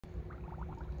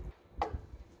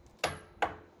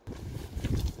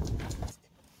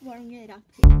warming it up.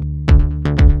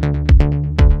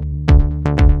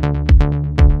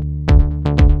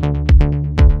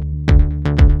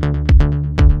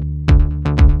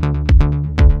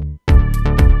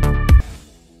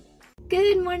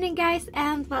 Good morning guys,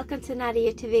 and welcome to another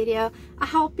YouTube video. I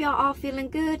hope you're all feeling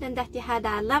good and that you had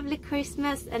a lovely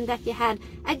Christmas and that you had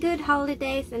a good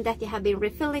holidays and that you have been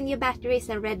refilling your batteries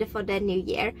and ready for the new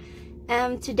year.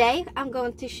 Today I'm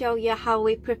going to show you how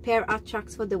we prepare our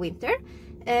trucks for the winter.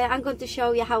 I'm going to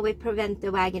show you how we prevent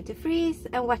the wagon to freeze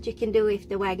and what you can do if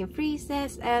the wagon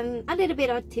freezes, and a little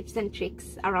bit of tips and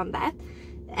tricks around that.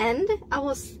 And I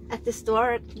was at the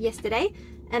store yesterday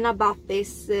and I bought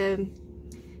this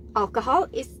alcohol.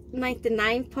 Is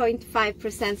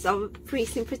 99.5% of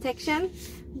freezing protection,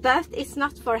 but it's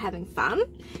not for having fun.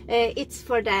 It's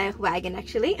for the wagon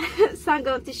actually. So I'm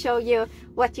going to show you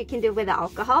what you can do with the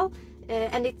alcohol.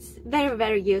 And it's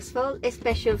very useful,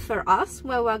 especially for us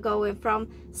when we're going from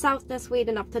southern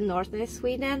Sweden up to northern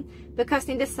Sweden, because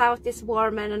in the south it's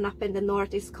warmer and up in the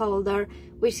north it's colder,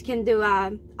 which can do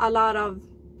a lot of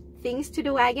things to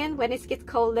the wagon when it gets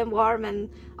cold and warm and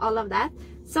all of that.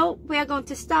 So we are going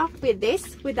to start with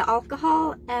this, with the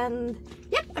alcohol, and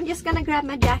yep, I'm just gonna grab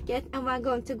my jacket and we're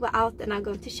going to go out and I'm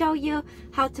going to show you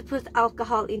how to put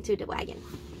alcohol into the wagon.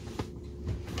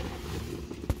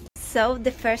 So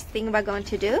the first thing we're going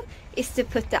to do is to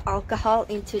put the alcohol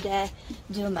into the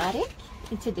pneumatic,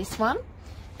 into this one.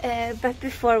 But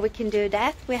before we can do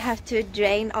that, we have to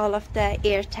drain all of the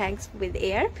air tanks with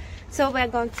air. So we're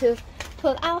going to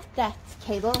pull out that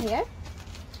cable here,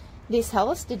 this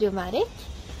hose, the pneumatic,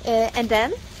 and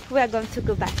then we're going to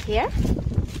go back here,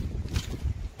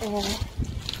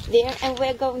 there, and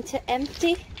we're going to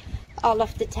empty all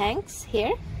of the tanks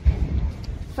here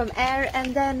from air,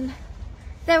 and then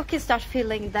we can start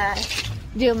filling the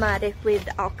pneumatic with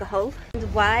alcohol.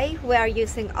 And why we are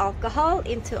using alcohol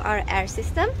into our air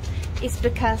system is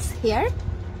because here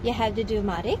you have the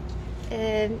pneumatic,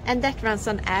 and that runs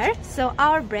on air, so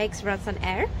our brakes runs on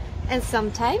air, and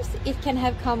sometimes it can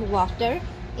have come water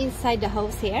inside the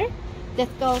hose here that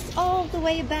goes all the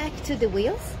way back to the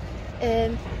wheels,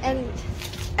 and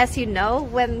as you know,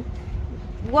 when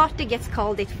water gets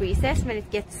cold it freezes, when it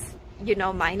gets, you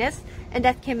know, minus, and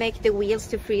that can make the wheels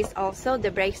to freeze, also the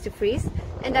brakes to freeze,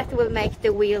 and that will make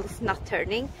the wheels not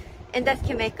turning, and that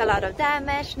can make a lot of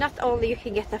damage. Not only you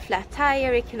can get a flat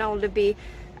tire, it can only be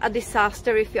a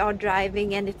disaster if you are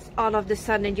driving and it's all of the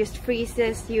sudden just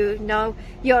freezes, you know,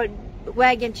 your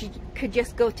wagon could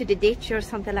just go to the ditch or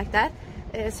something like that.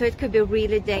 So it could be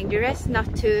really dangerous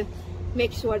not to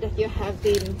make sure that you have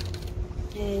been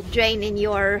draining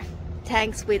your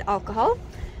tanks with alcohol.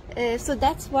 So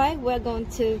that's why we're going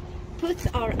to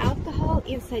put our alcohol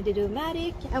inside the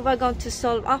pneumatic, and we're going to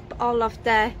solve up all of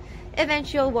the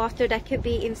eventual water that could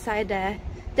be inside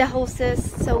the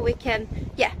hoses, so we can,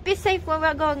 yeah, be safe when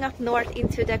we're going up north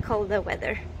into the colder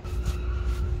weather.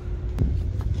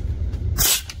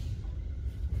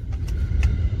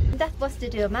 That was the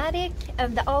pneumatic,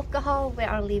 and the alcohol we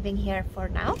are leaving here for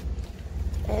now.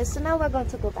 So now we're going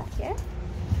to go back here.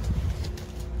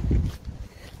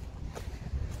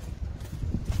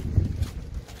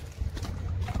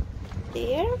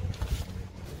 There.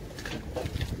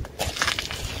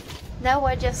 Now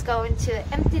we're just going to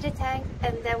empty the tank,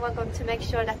 and then we're going to make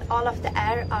sure that all of the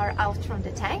air are out from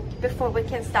the tank before we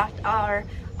can start our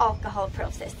alcohol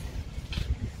process.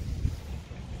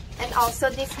 And also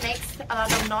this makes a lot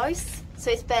of noise,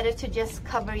 so it's better to just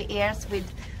cover your ears with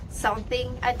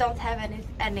something. I don't have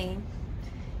any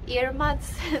ear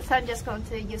muds, so I'm just going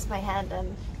to use my hand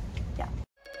and yeah.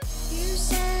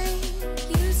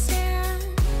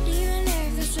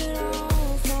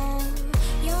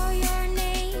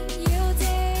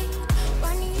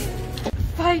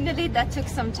 Finally, that took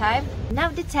some time. Now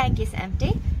the tank is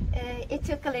empty. It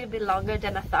took a little bit longer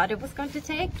than I thought it was going to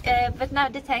take, but now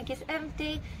the tank is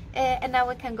empty, and now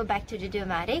we can go back to the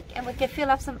pneumatic and we can fill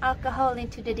up some alcohol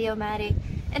into the pneumatic,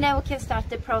 and then we can start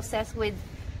the process with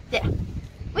the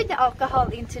alcohol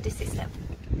into the system.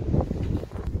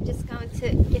 I'm just going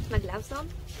to get my gloves on.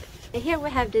 And here we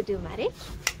have the pneumatic,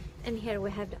 and here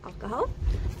we have the alcohol.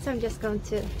 So I've just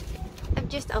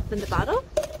opened the bottle,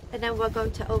 and then we're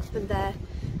going to open the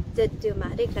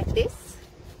pneumatic like this,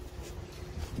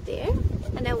 there,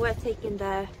 and then we're taking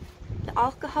the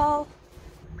alcohol,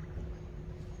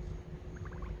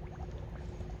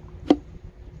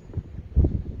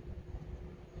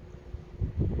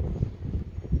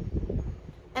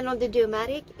 and on the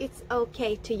pneumatic it's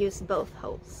okay to use both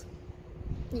holes.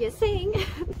 You're saying?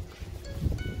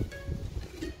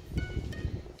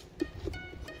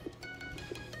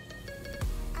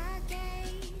 I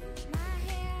gave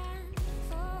my hand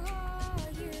for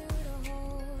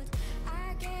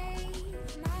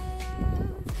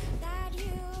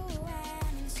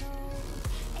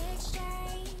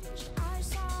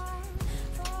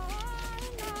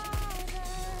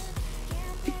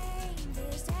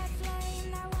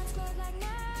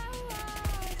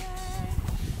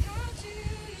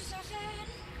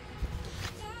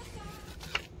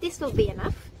will be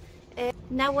enough.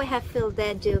 Now we have filled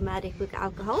the Duomatic with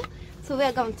alcohol, so we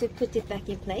are going to put it back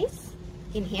in place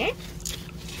in here.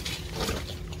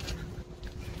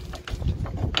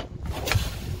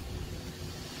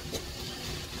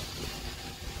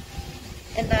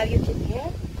 And now you can hear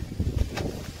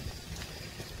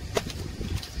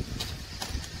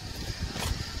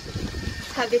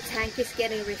how the tank is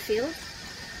getting refilled.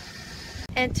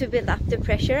 And to build up the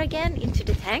pressure again into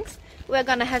the tanks, we're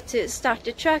gonna have to start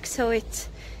the truck so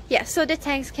so the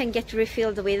tanks can get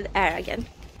refilled with air again.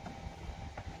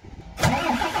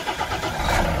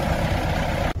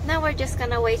 Now we're just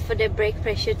gonna wait for the brake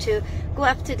pressure to go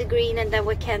up to the green, and then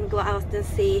we can go out and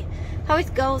see how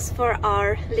it goes for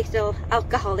our little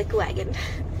alcoholic wagon.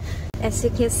 As you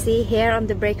can see here on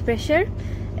the brake pressure,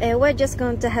 we're just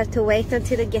going to have to wait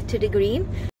until it gets to the green.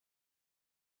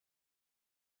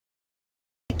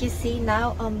 You can see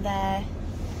now on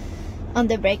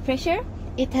the brake pressure,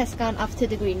 it has gone up to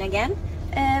the green again.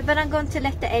 But I'm going to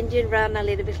let the engine run a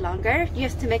little bit longer,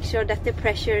 just to make sure that the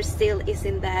pressure still is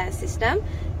in the system.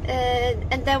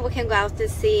 And then we can go out and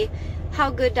see how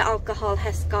good the alcohol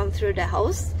has gone through the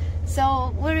hose.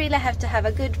 So we really have to have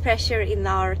a good pressure in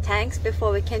our tanks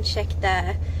before we can check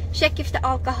if the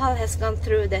alcohol has gone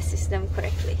through the system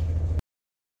correctly.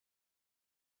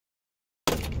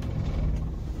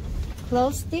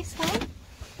 Close this one,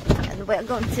 and we're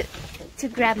going to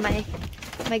grab my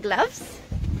gloves.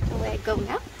 We're going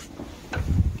out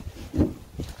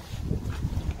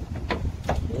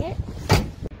here.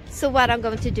 So what I'm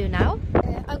going to do now,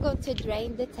 I'm going to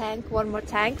drain the tank one more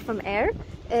tank from air,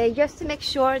 just to make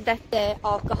sure that the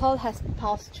alcohol has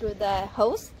passed through the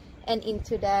hose and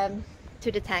into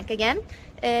the tank again.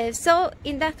 So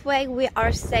in that way we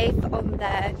are safe on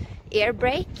the air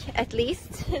brake at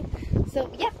least.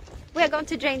 So yeah, we are going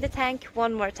to drain the tank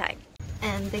one more time.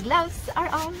 And the gloves are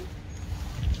on.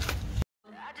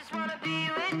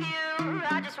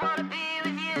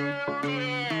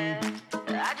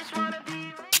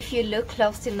 If you look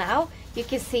closely now, you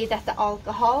can see that the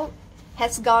alcohol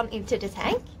has gone into the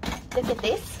tank. Look at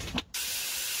this.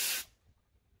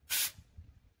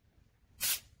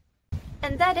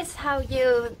 And that is how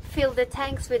you fill the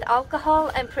tanks with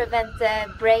alcohol and prevent the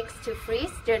brakes to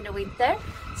freeze during the winter.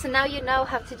 So now you know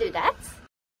how to do that.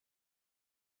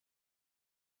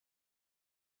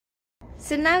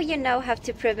 So now you know how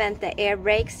to prevent the air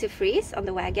brakes to freeze on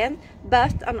the wagon,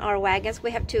 but on our wagons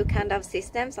we have two kind of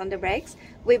systems on the brakes.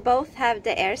 We both have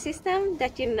the air system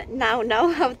that you now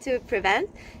know how to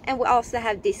prevent, and we also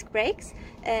have disc brakes,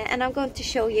 and I'm going to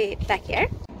show you back here.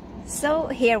 So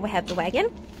here we have the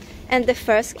wagon, and the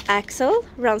first axle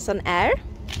runs on air,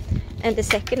 and the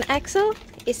second axle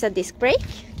is a disc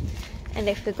brake. And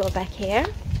if we go back here,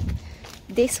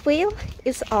 this wheel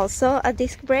is also a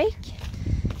disc brake.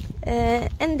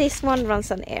 And this one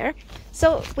runs on air.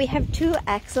 So we have two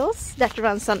axles that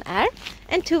runs on air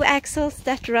and two axles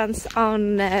that runs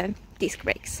on disc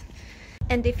brakes.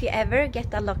 And if you ever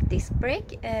get a locked disc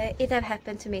brake, it have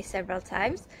happened to me several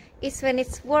times. It's when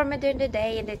it's warmer during the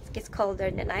day and it gets colder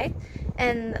in the night,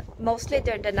 and mostly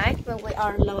during the night when we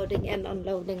are loading and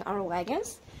unloading our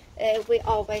wagons, we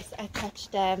always attach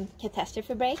the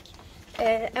catastrophe brake.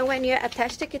 And when you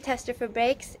attach the catastrophe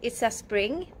brakes, it's a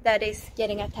spring that is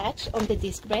getting attached on the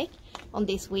disc brake on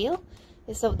this wheel,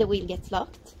 so the wheel gets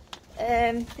locked.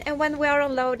 And when we are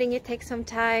unloading, it takes some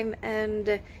time, and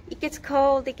it gets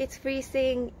cold, it gets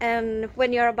freezing, and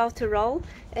when you're about to roll,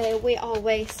 we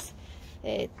always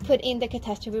put in the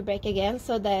catastrophe brake again,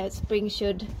 so the spring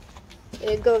should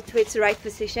go to its right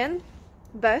position.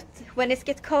 But when it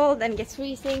gets cold and gets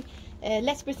freezing,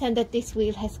 let's pretend that this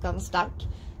wheel has gone stuck.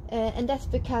 And that's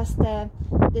because the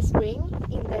spring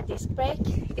in the disc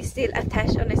brake is still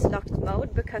attached on its locked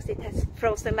mode because it has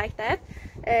frozen like that.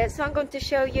 So I'm going to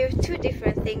show you two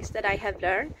different things that I have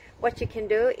learned, what you can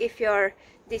do if your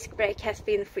disc brake has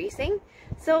been freezing.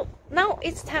 So now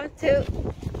it's time to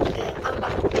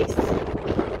unlock this.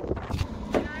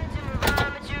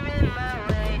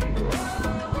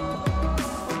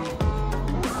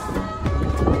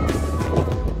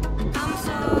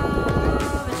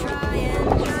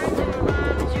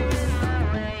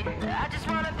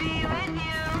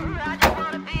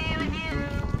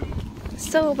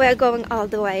 So we're going all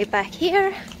the way back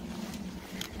here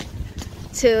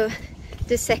to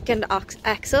the second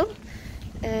axle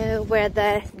where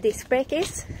the disc brake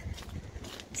is.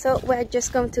 So we're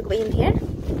just going to go in here.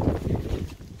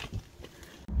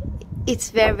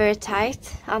 It's very, very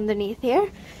tight underneath here.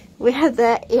 We have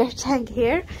the air tank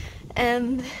here,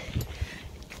 and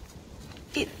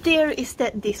there is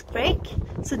the disc brake.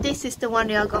 So this is the one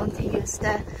you are going to use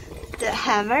the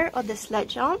hammer or the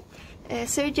sledge on.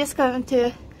 So you're just going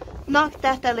to knock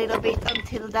that a little bit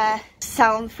until the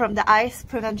sound from the ice,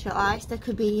 provincial ice that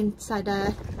could be inside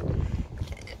the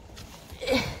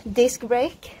disc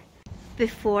brake.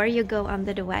 Before you go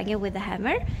under the wagon with the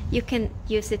hammer, you can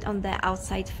use it on the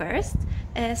outside first.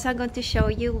 So I'm going to show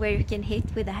you where you can hit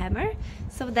with the hammer,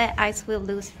 so the ice will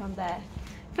loose from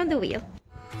the wheel.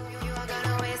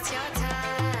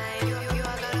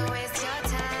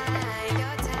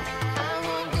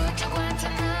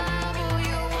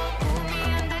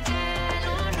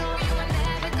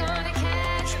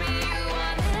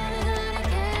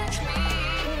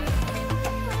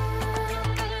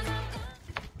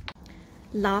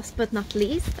 Last but not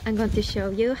least, I'm going to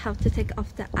show you how to take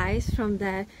off the ice from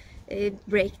the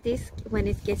brake disc when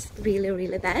it gets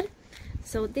really bad.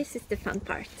 So this is the fun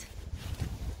part.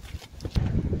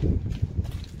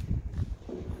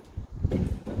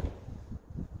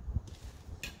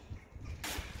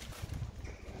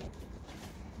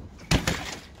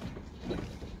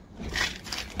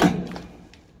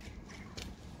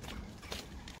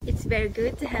 It's very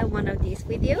good to have one of these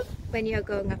with you when you're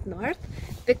going up north,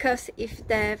 because if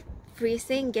the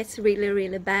freezing gets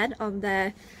really bad on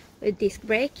the disc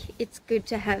brake, it's good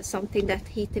to have something that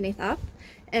heating it up.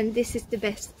 And this is the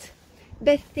best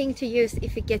thing to use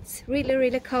if it gets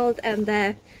really cold and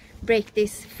the brake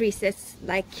disc freezes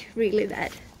like really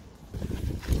bad.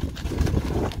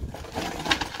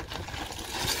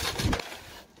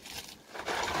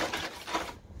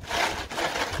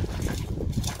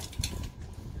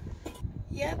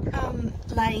 Yep, I'm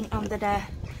lying under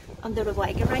the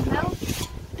wagon right now,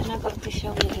 and I'm going to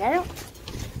show you here.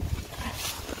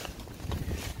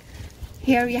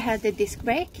 Here you have the disc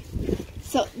brake.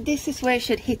 So this is where you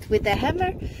should hit with the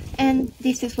hammer, and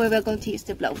this is where we're going to use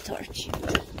the blowtorch.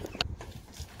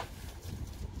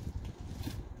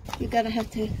 You're gonna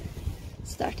have to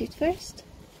start it first.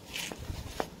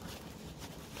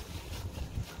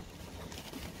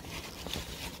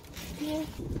 Yeah.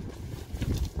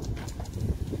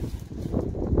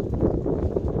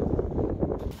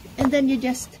 And then you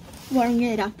just warm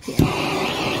it up here.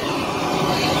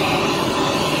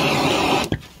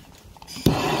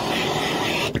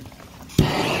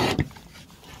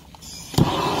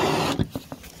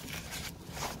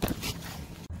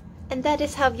 And that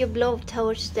is how you blow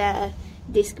towards the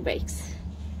disc brakes.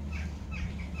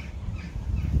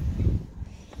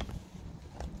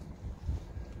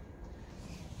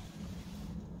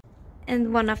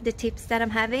 And one of the tips that I'm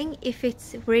having, if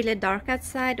it's really dark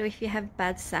outside or if you have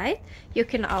bad sight, you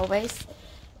can always,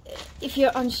 if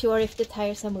you're unsure if the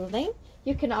tires are moving,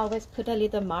 you can always put a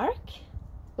little mark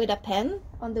with a pen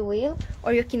on the wheel,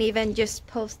 or you can even just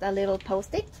post a little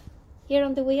post-it here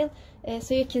on the wheel,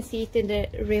 so you can see it in the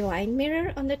rewind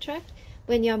mirror on the truck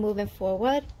when you're moving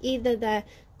forward. Either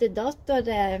the dot or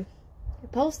the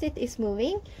post-it is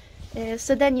moving,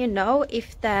 so then you know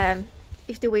if the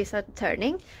wheels are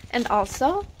turning. And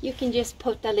also you can just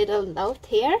put a little note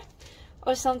here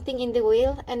or something in the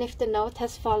wheel, and if the note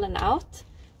has fallen out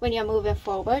when you're moving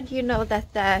forward, you know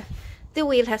that the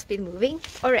wheel has been moving,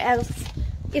 or else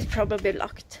it's probably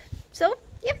locked. So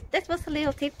yeah, that was a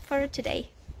little tip for today.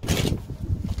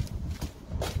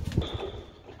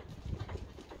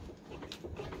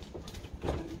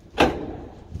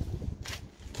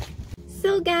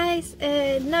 So guys,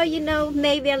 now you know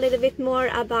maybe a little bit more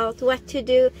about what to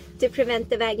do to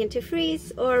prevent the wagon to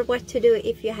freeze, or what to do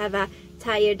if you have a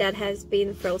tire that has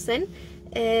been frozen.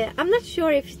 I'm not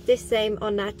sure if it's the same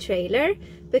on a trailer,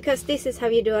 because this is how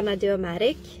you do on a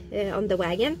Duomatic on the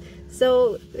wagon.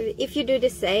 So if you do the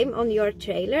same on your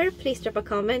trailer, please drop a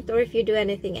comment, or if you do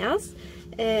anything else.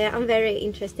 I'm very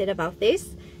interested about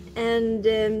this. And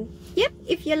yep,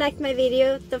 if you liked my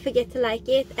video, don't forget to like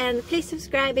it, and please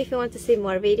subscribe if you want to see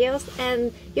more videos.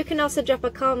 And you can also drop a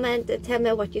comment and tell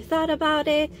me what you thought about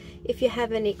it, if you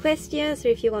have any questions, or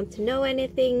if you want to know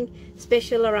anything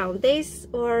special around this,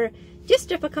 or just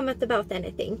drop a comment about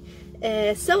anything.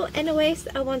 So anyways,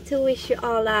 I want to wish you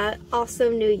all an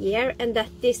awesome new year, and that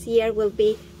this year will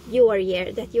be your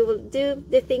year, that you will do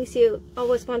the things you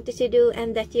always wanted to do,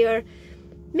 and that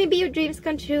maybe your dreams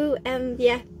come true. And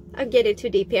yeah, I'm getting too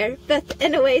deep here, but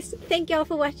anyways, thank you all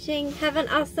for watching. Have an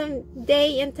awesome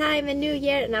day and time and new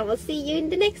year, and I will see you in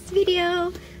the next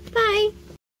video. Bye.